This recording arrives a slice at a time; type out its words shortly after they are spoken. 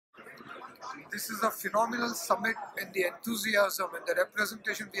This is a phenomenal summit, and the enthusiasm and the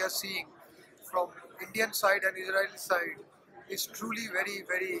representation we are seeing from Indian side and Israeli side is truly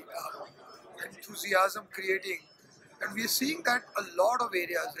very enthusiasm creating. And we are seeing that a lot of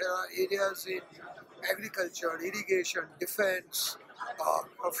areas. There are areas in agriculture, irrigation, defense,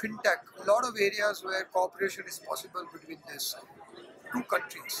 fintech, a lot of areas where cooperation is possible between these two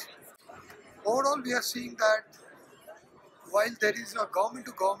countries. Overall, we are seeing that while there is a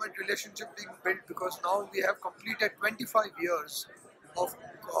government-to-government relationship being built, because now we have completed 25 years of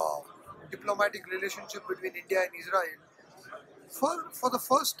diplomatic relationship between India and Israel, for the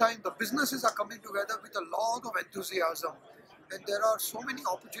first time, the businesses are coming together with a lot of enthusiasm, and there are so many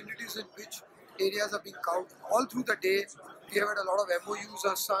opportunities in which areas are being covered. All through the day, we have had a lot of MOUs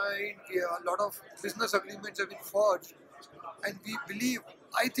are signed, a lot of business agreements have been forged, and we believe,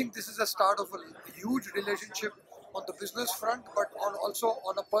 I think this is a start of a huge relationship on the business front, but also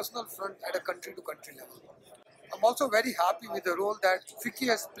on a personal front at a country-to-country level. I'm also very happy with the role that FICCI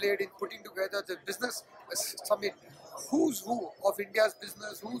has played in putting together the business summit. Who's who of India's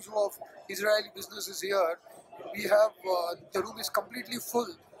business, who's who of Israeli business is here. We have, the room is completely full,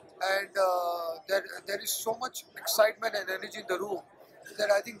 and there is so much excitement and energy in the room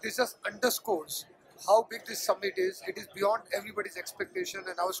that I think this just underscores how big this summit is. It is beyond everybody's expectation,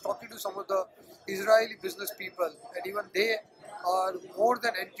 and I was talking to some of the Israeli business people, and even they are more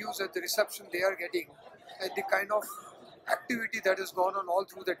than enthused at the reception they are getting and the kind of activity that has gone on all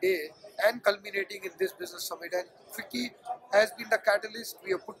through the day and culminating in this business summit. And FICCI has been the catalyst.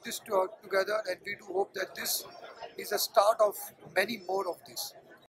 We have put this together, and we do hope that this is a start of many more of this.